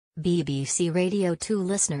BBC Radio 2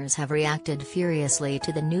 listeners have reacted furiously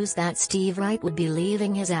to the news that Steve Wright would be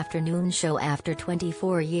leaving his afternoon show after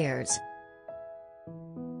 24 years.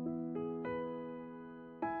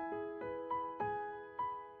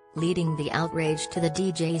 Leading the outrage to the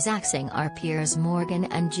DJ's axing are Piers Morgan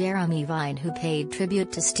and Jeremy Vine, who paid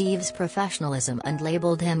tribute to Steve's professionalism and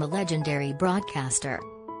labelled him a legendary broadcaster.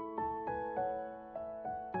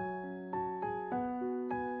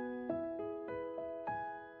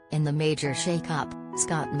 In the major shake-up,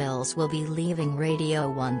 Scott Mills will be leaving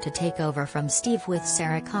Radio 1 to take over from Steve, with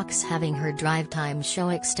Sara Cox having her drive time show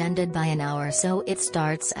extended by an hour, so it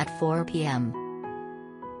starts at 4 p.m.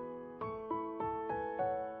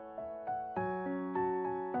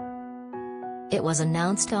 It was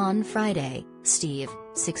announced on Friday, Steve,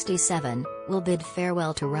 67, will bid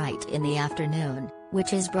farewell to Wright in the afternoon,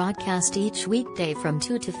 which is broadcast each weekday from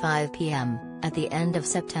 2 to 5 p.m., at the end of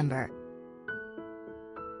September.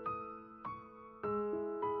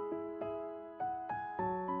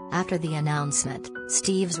 After the announcement,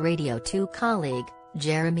 Steve's Radio 2 colleague,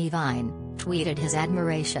 Jeremy Vine, tweeted his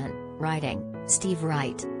admiration, writing, "Steve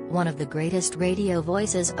Wright, one of the greatest radio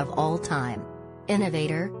voices of all time.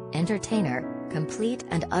 Innovator, entertainer, complete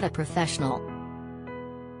and utter professional.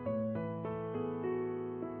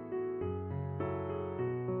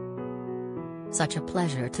 Such a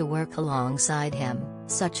pleasure to work alongside him,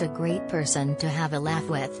 such a great person to have a laugh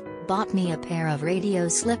with. Bought me a pair of radio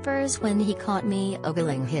slippers when he caught me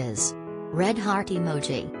ogling his red heart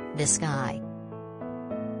emoji, this guy."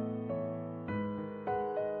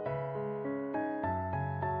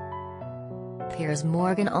 Piers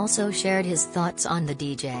Morgan also shared his thoughts on the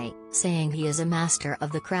DJ, saying he is a master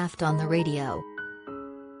of the craft on the radio.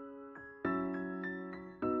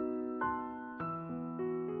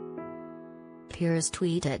 Piers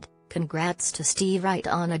tweeted, "Congrats to Steve Wright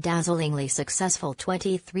on a dazzlingly successful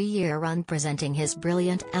 23-year run presenting his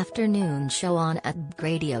brilliant afternoon show on at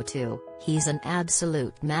Radio 2. He's an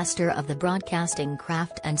absolute master of the broadcasting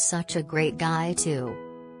craft and such a great guy too.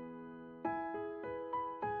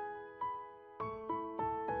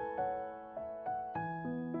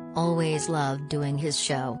 Always loved doing his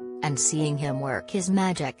show, and seeing him work is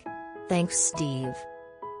magic. Thanks, Steve."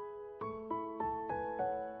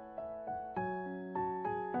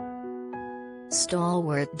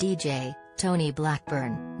 Stalwart DJ, Tony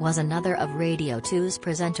Blackburn, was another of Radio 2's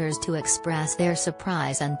presenters to express their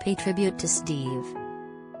surprise and pay tribute to Steve.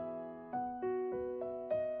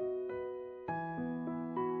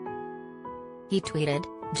 He tweeted,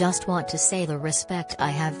 "Just want to say the respect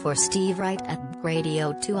I have for Steve Wright at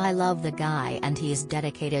Radio 2. I love the guy and he's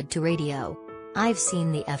dedicated to radio. I've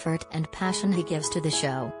seen the effort and passion he gives to the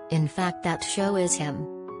show. In fact, that show is him.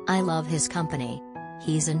 I love his company.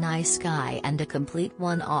 He's a nice guy and a complete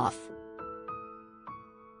one-off."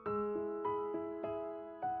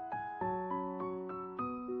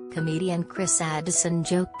 Comedian Chris Addison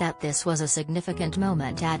joked that this was a significant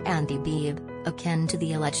moment at Andy Beebe, akin to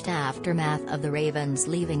the alleged aftermath of the Ravens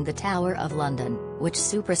leaving the Tower of London, which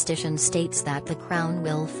superstition states that the crown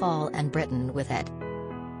will fall and Britain with it.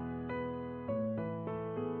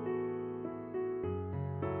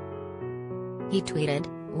 He tweeted,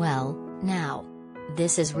 "Well, now.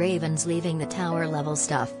 This is Ravens leaving the tower level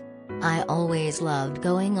stuff. I always loved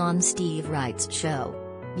going on Steve Wright's show.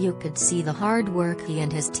 You could see the hard work he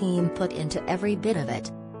and his team put into every bit of it.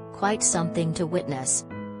 Quite something to witness."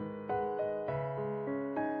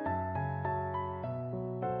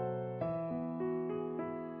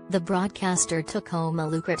 The broadcaster took home a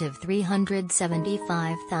lucrative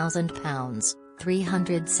 £375,000,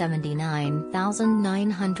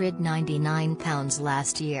 £379,999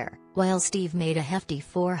 last year, while Steve made a hefty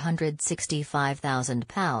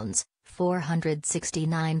 £465,000,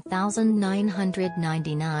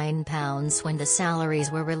 £469,999 when the salaries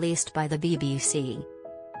were released by the BBC.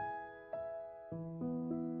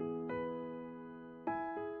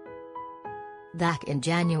 Back in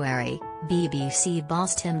January, BBC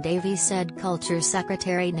boss Tim Davies said Culture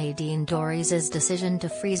Secretary Nadine Dorries' decision to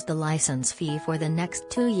freeze the licence fee for the next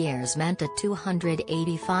 2 years meant a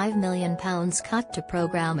 £285 million cut to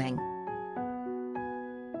programming.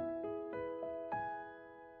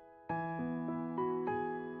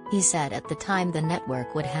 He said at the time the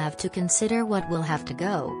network would have to consider what will have to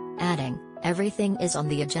go, adding, "Everything is on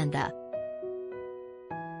the agenda."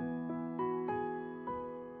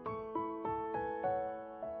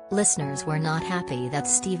 Listeners were not happy that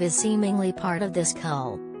Steve is seemingly part of this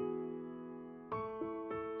cull.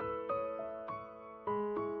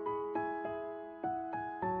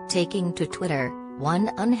 Taking to Twitter,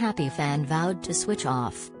 one unhappy fan vowed to switch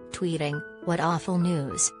off, tweeting, "What awful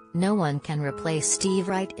news, No one can replace Steve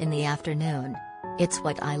Wright in the afternoon. It's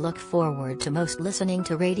what I look forward to most, listening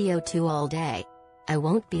to Radio 2 all day. I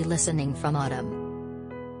won't be listening from autumn.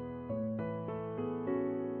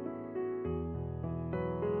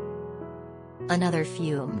 Another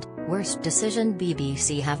fumed, worst decision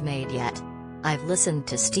BBC have made yet. I've listened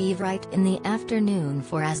to Steve Wright in the afternoon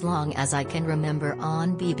for as long as I can remember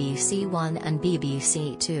on BBC One and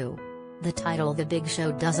BBC Two. The title The Big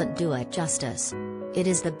Show doesn't do it justice. It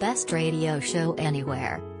is the best radio show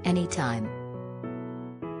anywhere, anytime.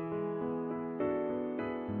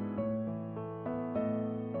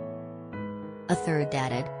 A third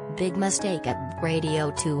added, big mistake at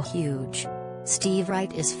Radio 2 huge. Steve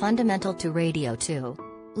Wright is fundamental to Radio 2.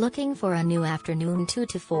 Looking for a new afternoon 2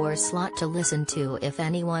 to 4 slot to listen to if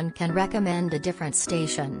anyone can recommend a different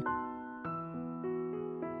station.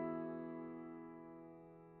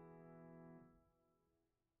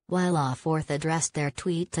 While Off-Forth addressed their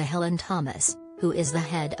tweet to Helen Thomas, who is the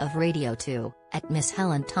head of Radio 2, at Miss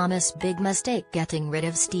Helen Thomas, big mistake getting rid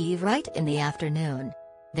of Steve Wright in the afternoon.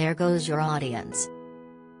 There goes your audience.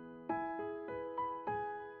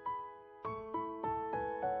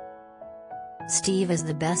 Steve is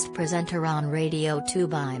the best presenter on Radio 2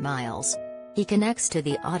 by miles. He connects to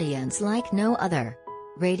the audience like no other.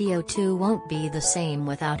 Radio 2 won't be the same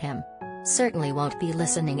without him. Certainly won't be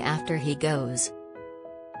listening after he goes.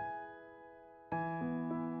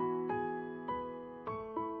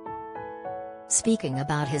 Speaking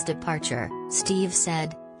about his departure, Steve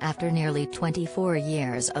said, after nearly 24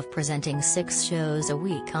 years of presenting 6 shows a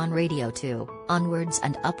week on Radio 2, onwards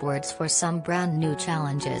and upwards for some brand new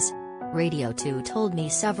challenges. Radio 2 told me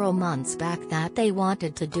several months back that they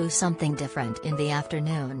wanted to do something different in the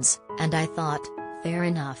afternoons, and I thought, fair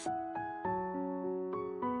enough.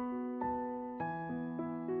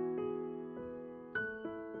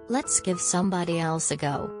 Let's give somebody else a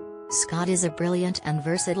go. Scott is a brilliant and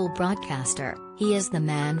versatile broadcaster, he is the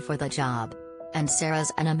man for the job. And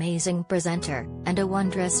Sara's an amazing presenter, and a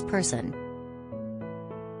wondrous person.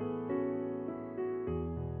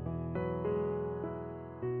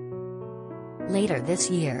 Later this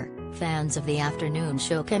year, fans of the afternoon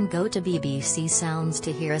show can go to BBC Sounds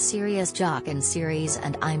to hear a serious Jockin' series,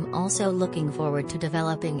 and I'm also looking forward to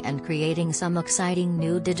developing and creating some exciting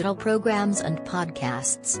new digital programs and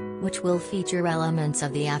podcasts, which will feature elements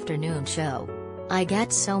of the afternoon show. I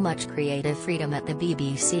get so much creative freedom at the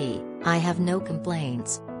BBC, I have no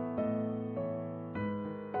complaints.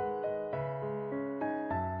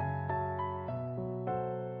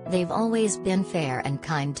 They've always been fair and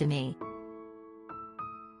kind to me.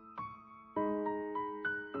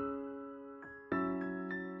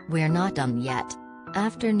 We're not done yet.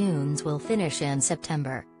 Afternoons will finish in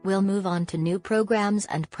September, we'll move on to new programs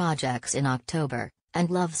and projects in October, and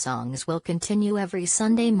Love Songs will continue every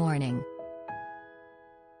Sunday morning.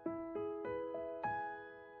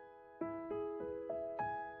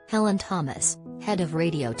 Helen Thomas, head of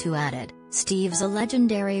Radio 2, added, Steve's a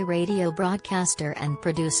legendary radio broadcaster and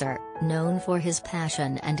producer, known for his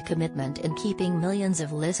passion and commitment in keeping millions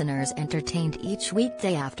of listeners entertained each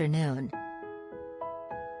weekday afternoon.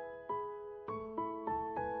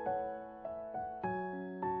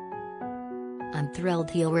 I'm thrilled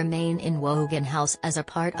he'll remain in Wogan House as a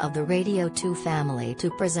part of the Radio 2 family to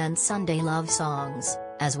present Sunday love songs,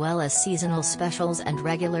 as well as seasonal specials and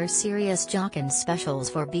regular serious Jockin' specials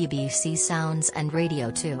for BBC Sounds and Radio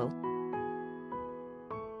 2.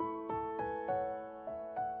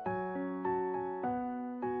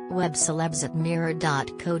 Web celebs at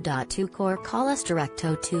mirror.co.uk or call us direct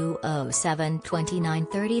 0207 29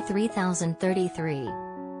 33 033.